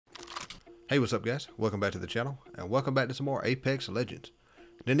Hey, what's up guys? Welcome back to the channel and welcome back to some more Apex Legends.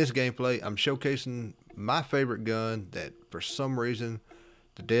 In this gameplay, I'm showcasing my favorite gun that for some reason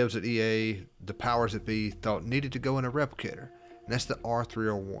the devs at EA, the powers that be, thought needed to go in a replicator, and that's the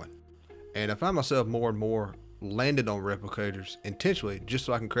R301. And I find myself more and more landing on replicators intentionally just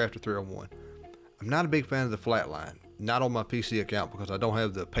so I can craft a 301. I'm not a big fan of the flatline, not on my PC account because I don't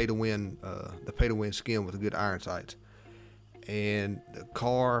have the pay to win skin with good iron sights. And the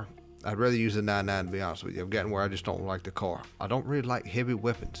car, I'd rather use the 9.9 to be honest with you. I've gotten where I just don't like the car. I don't really like heavy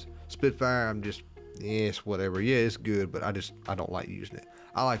weapons. Spitfire, I'm just, it's whatever. Yeah, it's good, but I don't like using it.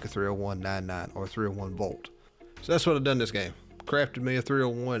 I like a 301 9.9 or a 301 Bolt. So that's what I've done this game. Crafted me a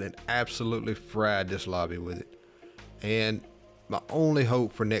 301 and absolutely fried this lobby with it. And my only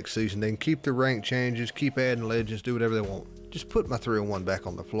hope for next season, they can keep the rank changes, keep adding legends, do whatever they want. Just put my 301 back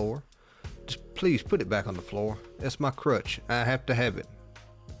on the floor. Just please put it back on the floor. That's my crutch. I have to have it.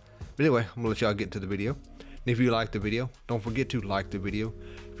 But anyway, I'm gonna let y'all get into the video. And if you like the video, don't forget to like the video.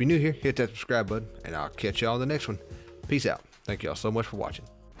 If you're new here, hit that subscribe button, and I'll catch y'all in the next one. Peace out. Thank y'all so much for watching.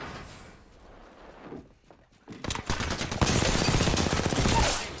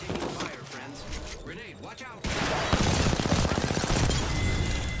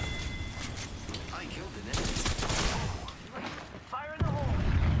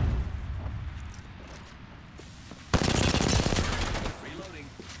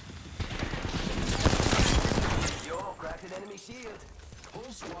 Enemy shield.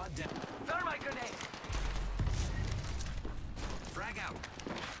 Whole squad down. Thermite grenade. Frag out.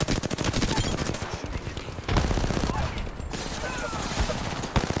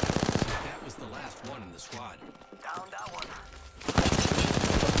 That was the last one in the squad. Down that one.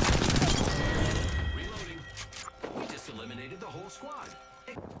 Reloading. We just eliminated the whole squad.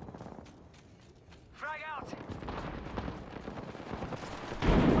 Frag out.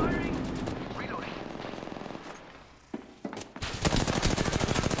 Firing. Reloading.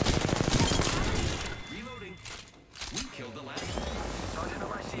 Killed the last one. Sergeant on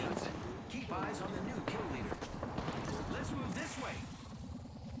my shields. Keep eyes on the new kill leader. Let's move this way.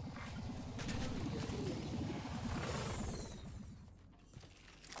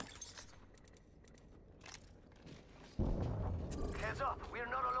 Heads up, we are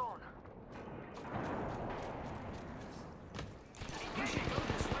not alone. We should go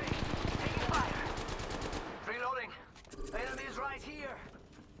this way. Taking fire. Reloading. Enemies right here.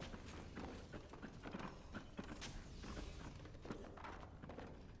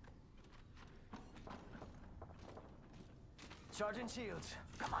 Sergeant Shields.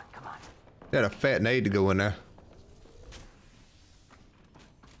 Come on, come on. Got a fat nade to go in there.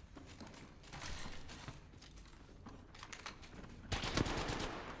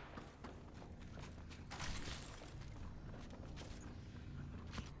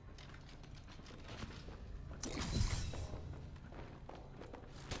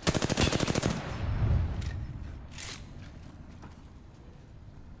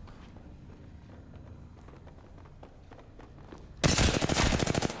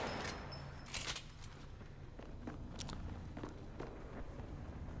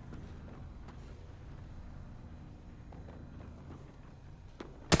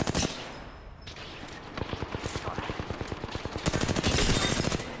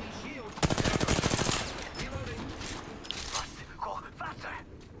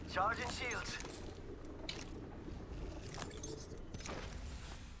 Charging shields.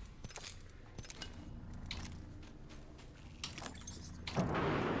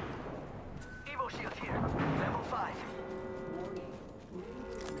 Evo shield here. Level 5. Warning.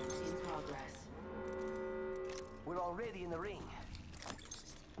 Movement in progress. We're already in the ring.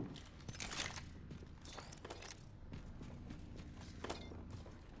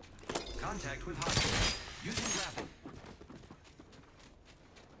 Contact with hostile. Using grapple.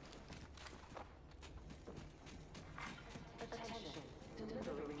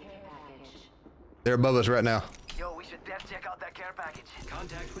 They're above us right now. Yo, we should def check out that care package.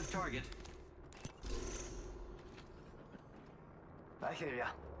 Contact with target. I hear ya.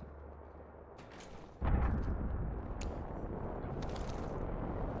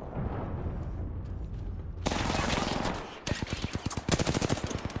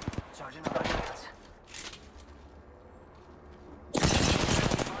 Sergeant on my hands.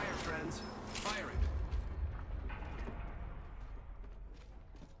 Fire, friends. Firing.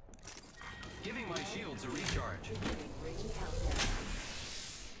 Giving my shields a recharge.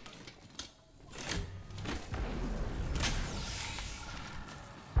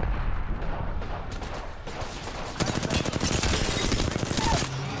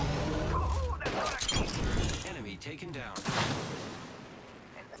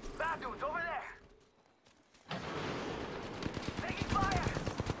 dudes over there. Taking fire.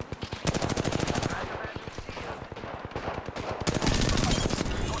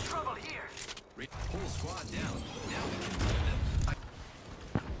 No trouble here. Whole squad down. Now we can move them.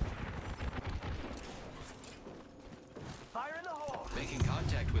 Fire in the hole. Making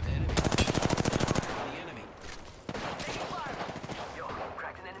contact with enemy. The enemy. Taking fire. Yo,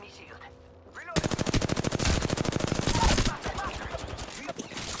 cracked an enemy shield. Reloading. Faster, faster.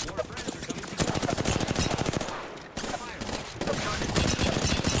 More friends are coming together. Fire.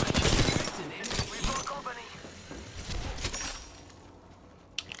 An enemy. We broke company.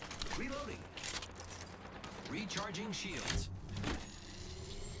 Reloading. Recharging shields.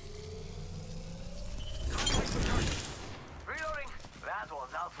 Contact with target. Reloading. That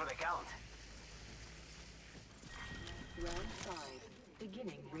one's out for the count. Round 5.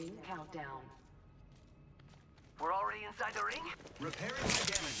 Beginning ring countdown. We're already inside the ring? Repairing my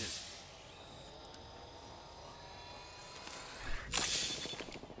damages.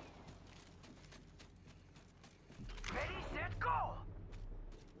 Ready, set, go!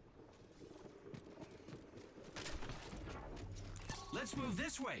 Let's move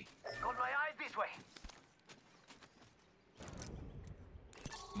this way. Got my eyes this way.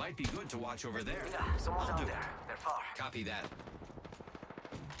 Might be good to watch over there. Yeah, someone's I'll out do there. it. They're far. Copy that.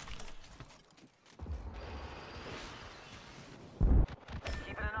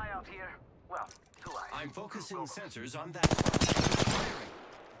 Keeping an eye out here. Well, 2 eyes. I'm focusing sensors on that spot. Firing.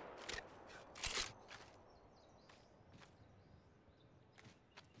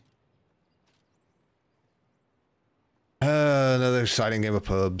 Another exciting game of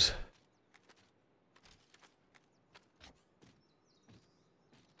pubs.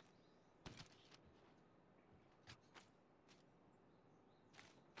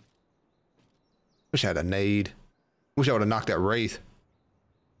 Wish I had a nade. Wish I would have knocked that Wraith.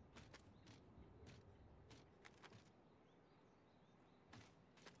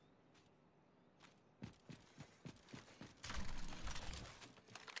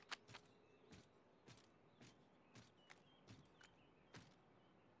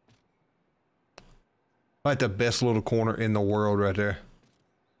 Like the best little corner in the world right there.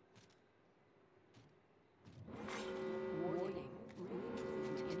 Warning.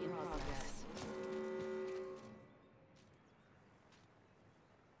 Ring in progress.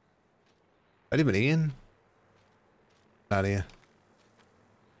 That even in? Not in.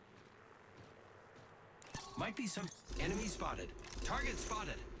 Might be some enemy spotted. Target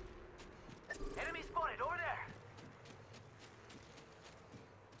spotted. Enemy spotted over there.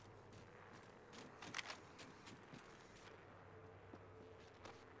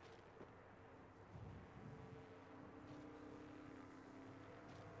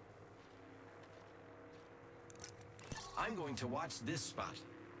 I'm going to watch this spot.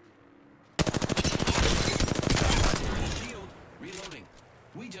 Shield. Reloading.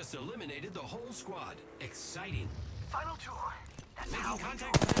 We just eliminated the whole squad. Exciting. Final 2. That's Making how we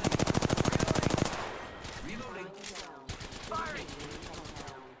contact go. with enemy. Reloading. Down. Firing. Ring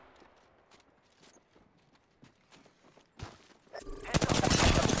countdown. Heads up.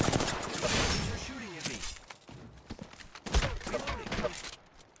 They're shooting at me. Reloading.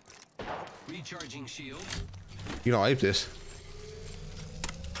 Recharging shield. You don't ape this.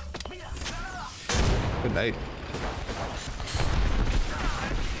 Mira, granada. Good night.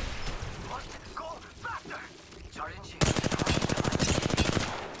 Must go faster. Charging shield.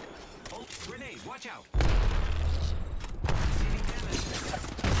 Oh, grenade. Watch out. Receiving damage.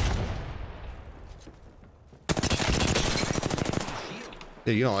 Shield.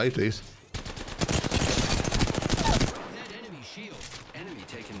 Yeah, you don't ape these. Dead enemy shield. Enemy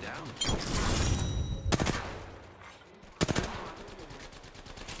taken down.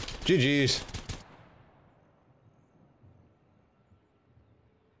 GG's.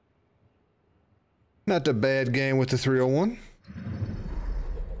 Not a bad game with the 301.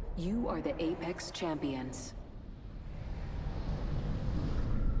 You are the Apex champions.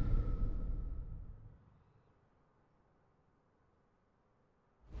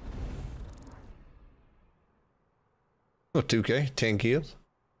 Oh, 2K, 10 kills.